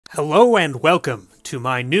Hello and welcome to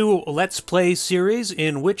my new Let's Play series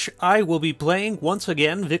in which I will be playing once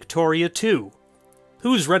again Victoria 2.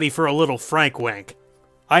 Who's ready for a little Frank Wank?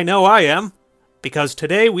 I know I am, because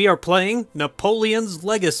today we are playing Napoleon's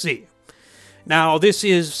Legacy. Now this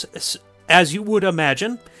is, as you would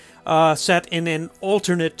imagine, set in an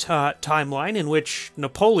alternate timeline in which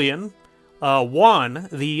Napoleon won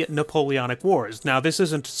the Napoleonic Wars. Now this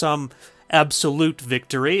isn't some absolute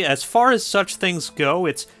victory. As far as such things go,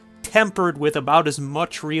 it's tempered with about as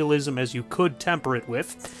much realism as you could temper it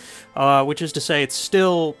with, which is to say it's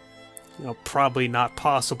still, probably not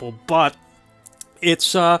possible, but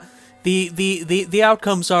it's, the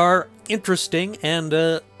outcomes are interesting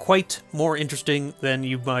and, quite more interesting than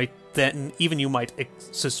even you might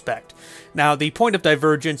suspect. Now, the point of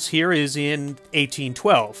divergence here is in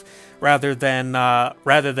 1812, rather than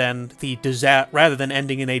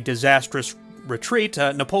ending in a disastrous retreat.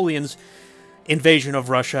 Napoleon's invasion of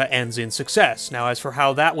Russia ends in success. Now, as for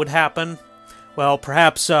how that would happen, well,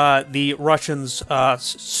 perhaps the Russians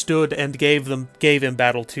stood and gave him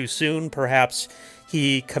battle too soon. Perhaps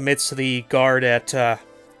he commits the guard at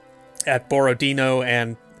Borodino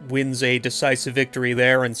and wins a decisive victory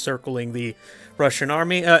there, encircling the Russian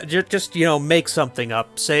army. Just make something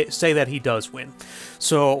up. Say that he does win.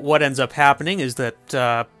 So what ends up happening is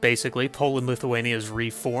that basically Poland-Lithuania is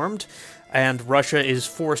reformed, and Russia is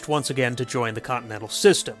forced once again to join the continental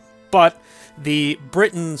system. But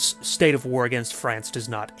Britain's state of war against France does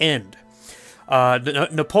not end.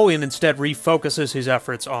 Napoleon instead refocuses his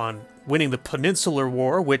efforts on winning the Peninsular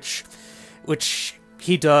War, which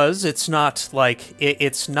he does. It's not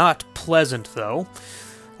pleasant though.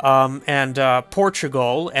 And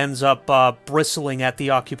Portugal ends up bristling at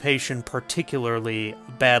the occupation particularly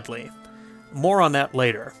badly. More on that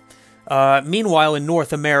later. Meanwhile, in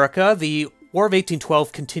North America, the War of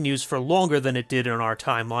 1812 continues for longer than it did in our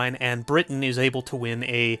timeline, and Britain is able to win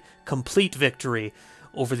a complete victory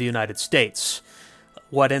over the United States.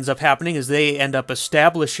 What ends up happening is they end up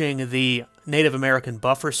establishing the Native American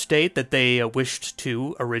buffer state that they wished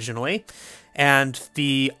to originally, and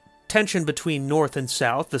the tension between North and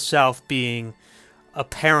South, the South being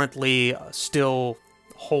apparently still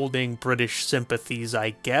holding British sympathies, I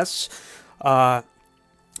guess,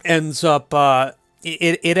 ends up,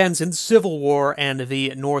 it ends in civil war, and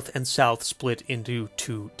the North and South split into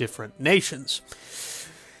two different nations.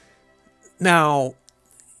 Now,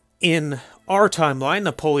 in our timeline,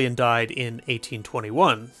 Napoleon died in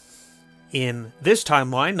 1821. In this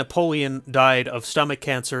timeline, Napoleon died of stomach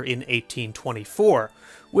cancer in 1824,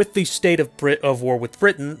 with the state of war with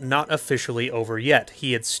Britain not officially over yet.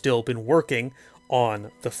 He had still been working on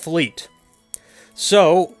the fleet.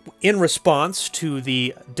 So, in response to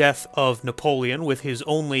the death of Napoleon, with his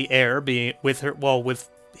only heir being with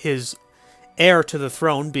his heir to the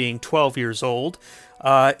throne being 12 years old,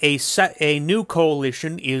 a new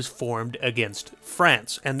coalition is formed against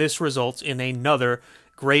France, and this results in another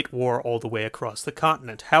great war all the way across the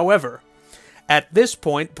continent. However, at this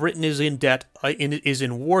point, Britain is in debt, is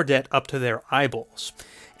in war debt up to their eyeballs,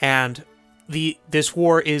 and this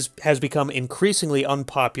war has become increasingly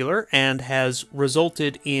unpopular and has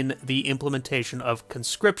resulted in the implementation of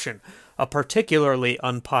conscription, a particularly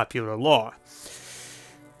unpopular law.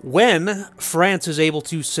 When France is able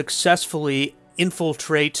to successfully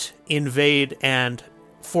infiltrate, invade, and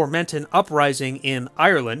foment an uprising in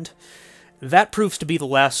Ireland, that proves to be the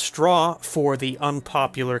last straw for the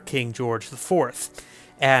unpopular King George IV,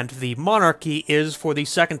 and the monarchy is, for the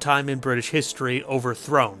second time in British history,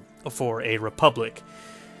 overthrown for a republic.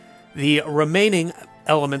 The remaining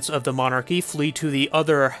elements of the monarchy flee to the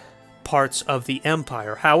other parts of the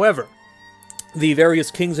empire. However, the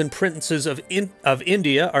various kings and princes of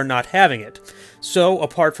India are not having it. So,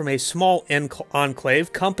 apart from a small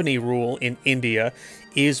enclave, company rule in India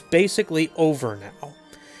is basically over now.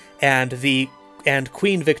 And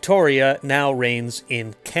Queen Victoria now reigns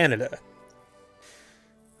in Canada.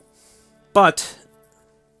 But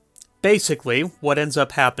basically, what ends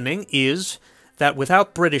up happening is that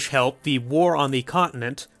without British help, the war on the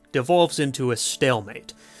continent devolves into a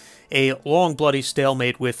stalemate. A long, bloody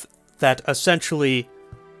stalemate that essentially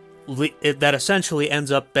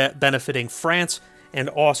ends up benefiting France and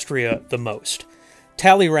Austria the most.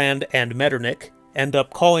 Talleyrand and Metternich end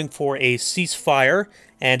up calling for a ceasefire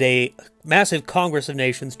and a massive Congress of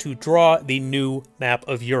Nations to draw the new map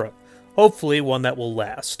of Europe, hopefully one that will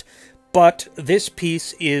last. But this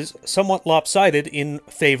peace is somewhat lopsided in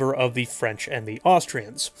favor of the French and the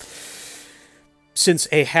Austrians. Since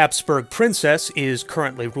a Habsburg princess is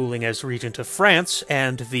currently ruling as regent of France,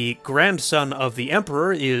 and the grandson of the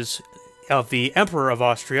Emperor of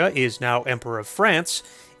Austria is now Emperor of France,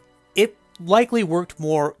 it likely would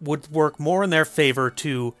work more in their favor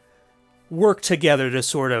to work together to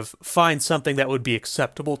sort of find something that would be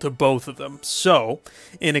acceptable to both of them. So,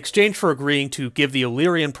 in exchange for agreeing to give the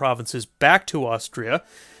Illyrian provinces back to Austria,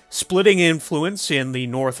 splitting influence in the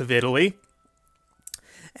north of Italy,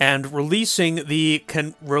 and releasing the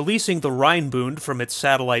Rhinebund from its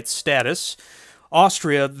satellite status,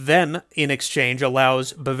 Austria then, in exchange,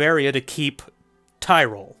 allows Bavaria to keep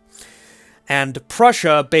Tyrol. And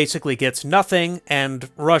Prussia basically gets nothing, and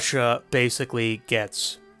Russia basically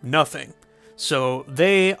gets nothing. So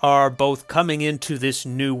they are both coming into this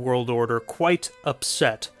new world order quite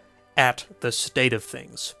upset at the state of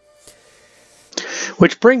things.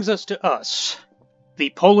 Which brings us to us,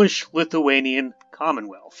 the Polish-Lithuanian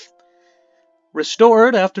Commonwealth.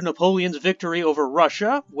 Restored after Napoleon's victory over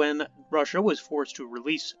Russia, when Russia was forced to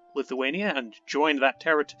release Lithuania and join that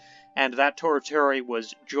territory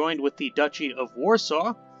was joined with the Duchy of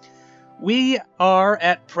Warsaw, we are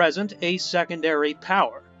at present a secondary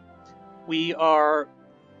power. We are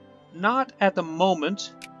not at the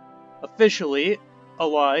moment officially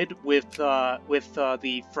allied with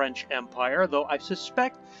the French Empire, though I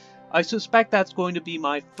suspect that's going to be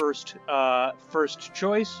my first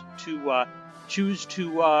choice, to choose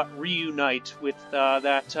to reunite with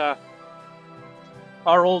our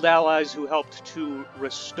old allies who helped to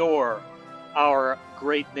restore our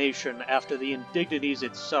great nation after the indignities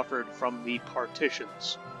it suffered from the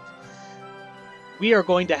partitions.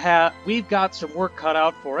 We've got some work cut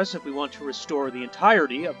out for us if we want to restore the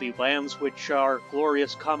entirety of the lands which our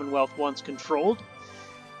glorious Commonwealth once controlled,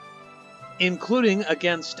 including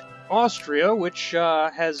against Austria, which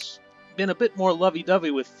has been a bit more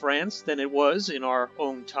lovey-dovey with France than it was in our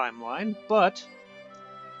own timeline, but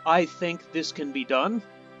I think this can be done.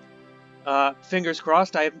 Fingers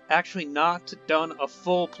crossed. I have actually not done a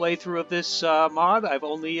full playthrough of this mod. I've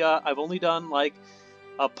only done like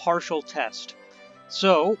a partial test.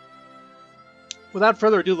 So, without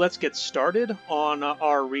further ado, let's get started on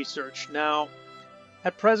our research. Now,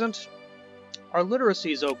 at present, our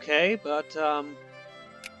literacy is okay, but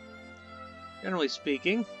generally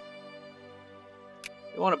speaking,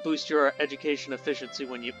 you want to boost your education efficiency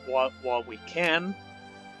while we can.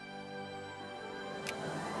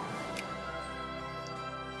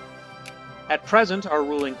 At present, our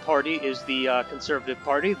ruling party is the Conservative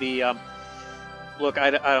Party. Look,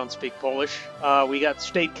 I don't speak Polish. We got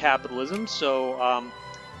state capitalism, so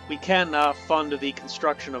we can fund the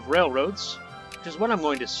construction of railroads, which is what I'm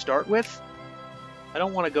going to start with. I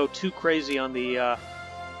don't want to go too crazy on the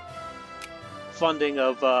funding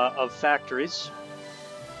of factories.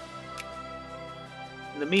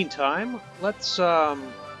 In the meantime, let's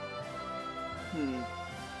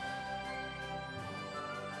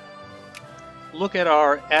look at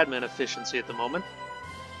our admin efficiency at the moment.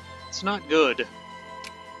 It's not good.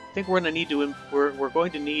 I think we're going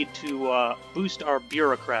to need to boost our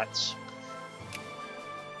bureaucrats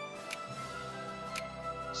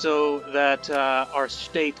so that our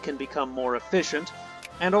state can become more efficient,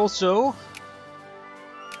 and also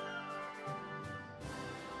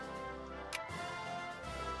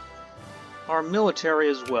our military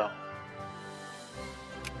as well.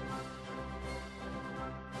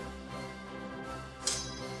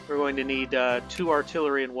 We're going to need 2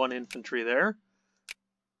 artillery and 1 infantry there.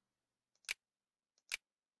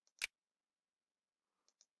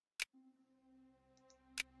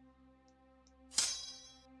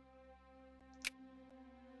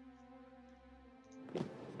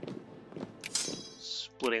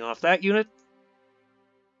 Splitting off that unit.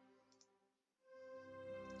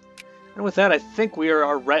 And with that, I think we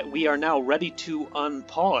are now ready to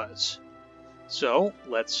unpause. So,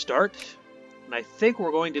 let's start. And I think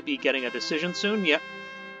we're going to be getting a decision soon. Yep.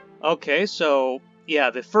 Okay, so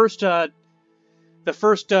yeah, the first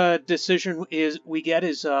decision we get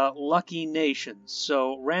is lucky nations.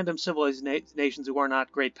 So random civilized nations who are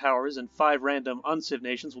not great powers, and 5 random unciv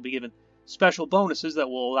nations will be given special bonuses that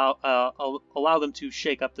will allow them to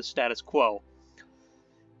shake up the status quo.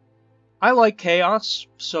 I like chaos,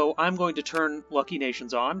 so I'm going to turn lucky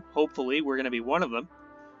nations on. Hopefully, we're going to be one of them.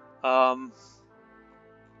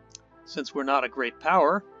 Since we're not a great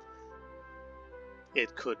power,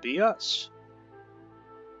 it could be us.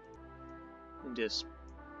 And just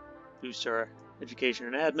boost our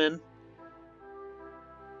education and admin.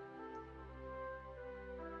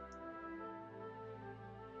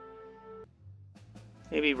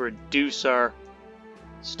 Maybe reduce our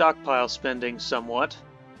stockpile spending somewhat.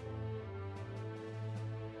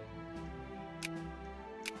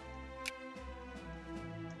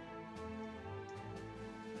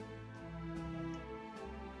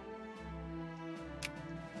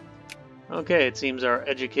 Okay, it seems our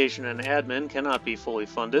education and admin cannot be fully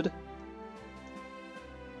funded.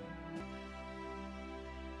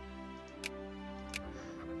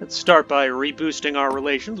 Let's start by reboosting our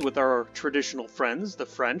relations with our traditional friends, the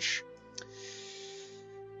French.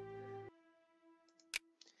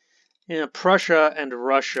 Yeah, Prussia and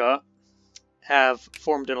Russia have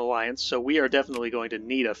formed an alliance, so we are definitely going to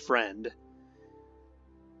need a friend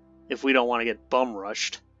if we don't want to get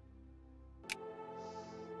bum-rushed.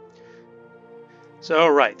 So,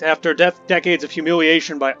 right, after decades of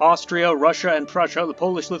humiliation by Austria, Russia, and Prussia, the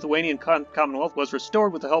Polish-Lithuanian Commonwealth was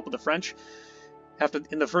restored with the help of the French.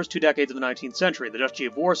 In the first 2 decades of the 19th century, the Duchy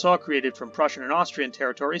of Warsaw, created from Prussian and Austrian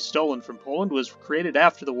territories stolen from Poland, was created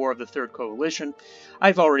after the War of the Third Coalition.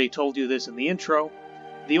 I've already told you this in the intro.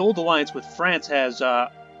 The old alliance with France has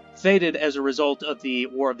faded as a result of the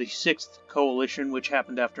War of the Sixth Coalition, which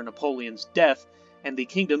happened after Napoleon's death, and the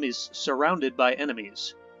kingdom is surrounded by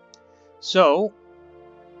enemies. So,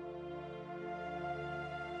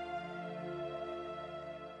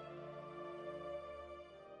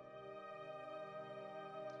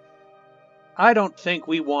 I don't think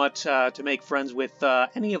we want to make friends with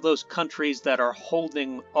any of those countries that are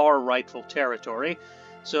holding our rightful territory.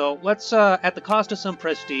 So let's, at the cost of some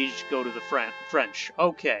prestige, go to the French.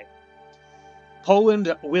 Okay.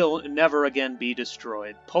 Poland will never again be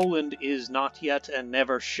destroyed. Poland is not yet and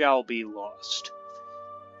never shall be lost.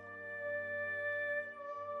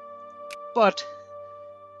 But,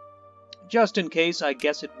 just in case, I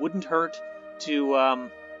guess it wouldn't hurt to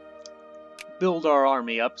build our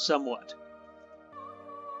army up somewhat.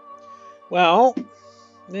 Well,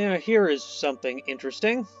 here is something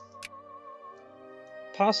interesting.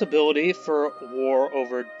 Possibility for war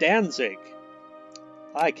over Danzig.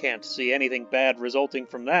 I can't see anything bad resulting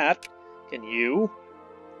from that. Can you?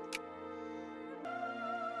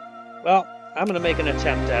 Well, I'm going to make an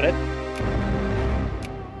attempt at it.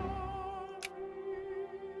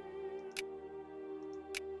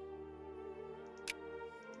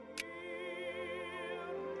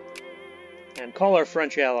 And call our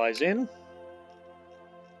French allies in.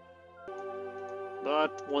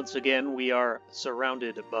 But, once again, we are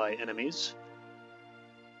surrounded by enemies.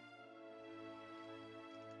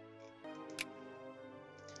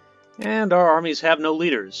 And our armies have no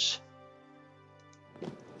leaders.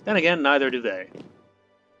 Then again, neither do they.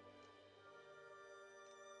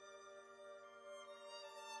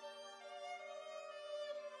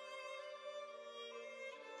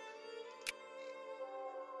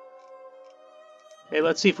 Hey,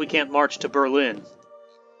 let's see if we can't march to Berlin.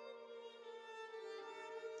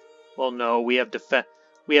 Well, no, we have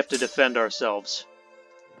to defend ourselves.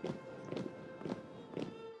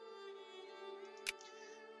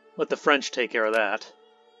 Let the French take care of that.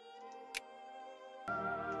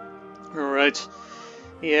 Alright.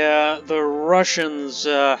 Yeah, the Russians,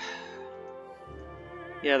 the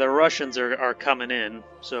Russians are coming in,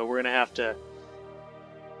 so we're gonna have to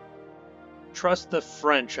trust the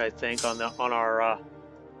French, I think, in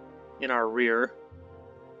our rear.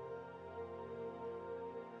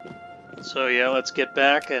 So yeah, let's get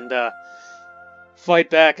back and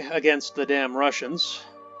fight back against the damn Russians.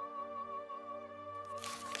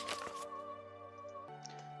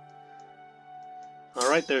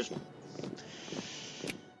 Alright, there's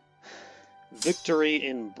victory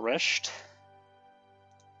in Brest.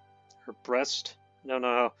 Or Brest?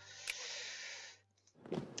 No.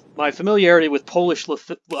 My familiarity with Polish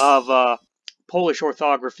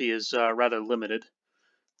orthography is rather limited.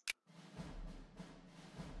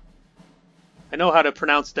 I know how to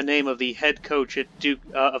pronounce the name of the head coach at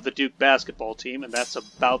of the Duke basketball team, and that's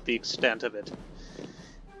about the extent of it.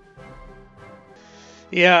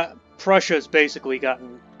 Yeah, Prussia's basically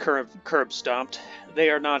gotten curb stomped. They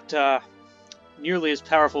are not nearly as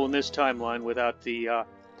powerful in this timeline without the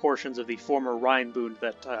portions of the former Rheinbund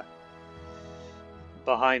that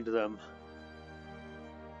behind them.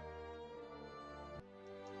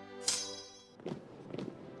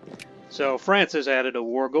 So France has added a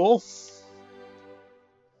war goal.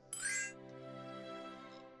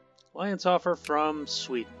 Alliance offer from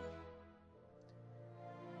Sweden.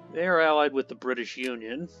 They are allied with the British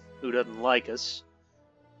Union, who doesn't like us.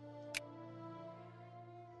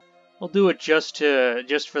 We'll do it just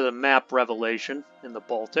for the map revelation in the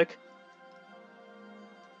Baltic.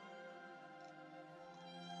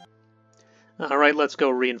 Alright, let's go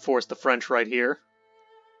reinforce the French right here.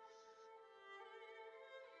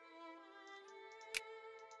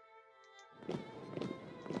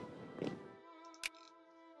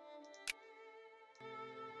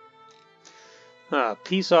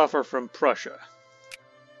 Peace offer from Prussia.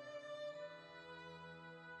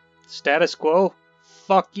 Status quo?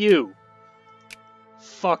 Fuck you.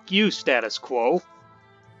 Fuck you, status quo.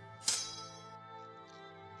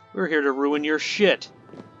 We're here to ruin your shit.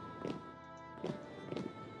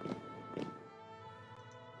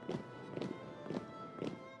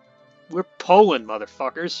 We're Poland,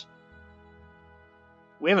 motherfuckers.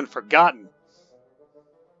 We haven't forgotten.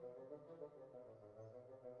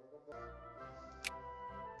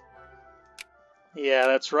 Yeah,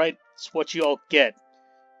 that's right. It's what you all get.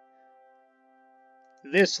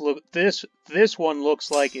 This one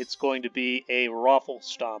looks like it's going to be a raffle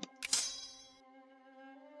stomp.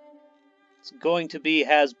 It's going to be,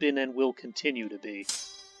 has been, and will continue to be.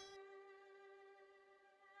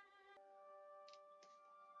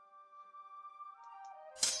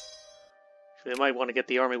 They might want to get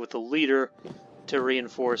the army with the leader to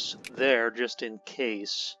reinforce there, just in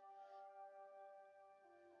case.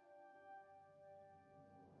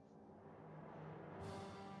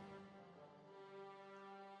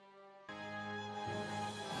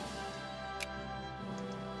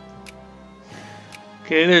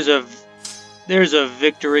 Okay, there's a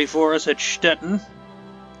victory for us at Stettin.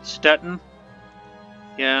 Stettin?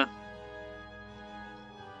 Yeah.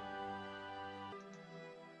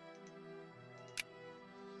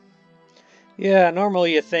 Yeah,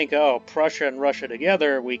 normally you think, oh, Prussia and Russia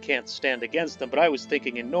together, we can't stand against them, but I was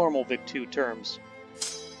thinking in normal Vic-2 terms.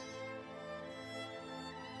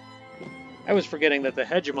 I was forgetting that the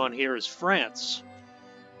hegemon here is France.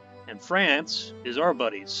 And France is our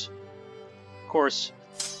buddies. Of course,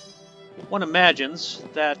 one imagines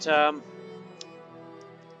that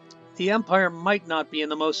the Empire might not be in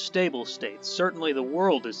the most stable state. Certainly the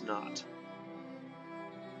world is not.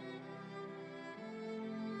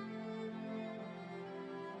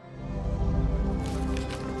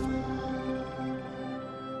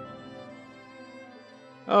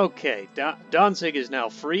 Okay, Danzig is now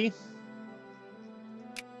free.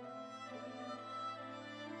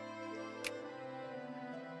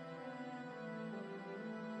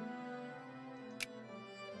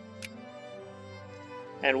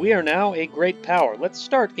 And we are now a great power. Let's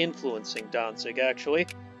start influencing Danzig, actually.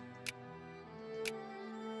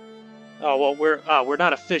 Oh, well, we're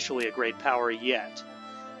not officially a great power yet.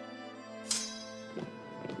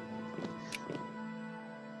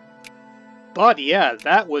 But yeah,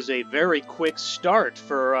 that was a very quick start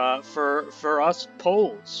for us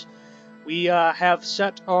Poles. We have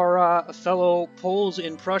set our fellow Poles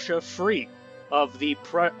in Prussia free of the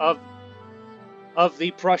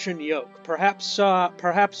Prussian yoke.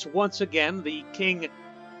 Perhaps once again the king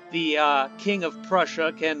of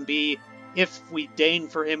Prussia can be, if we deign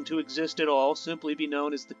for him to exist at all, simply be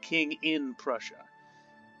known as the king in Prussia,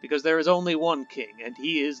 because there is only one king, and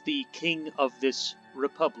he is the king of this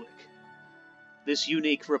republic. This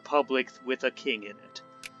unique republic with a king in it.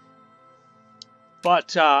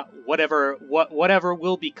 But whatever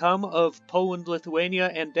will become of Poland, Lithuania,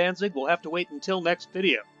 and Danzig, we'll have to wait until next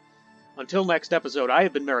video. Until next episode, I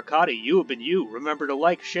have been Maricati, you have been you. Remember to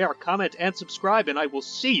like, share, comment, and subscribe, and I will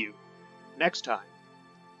see you next time.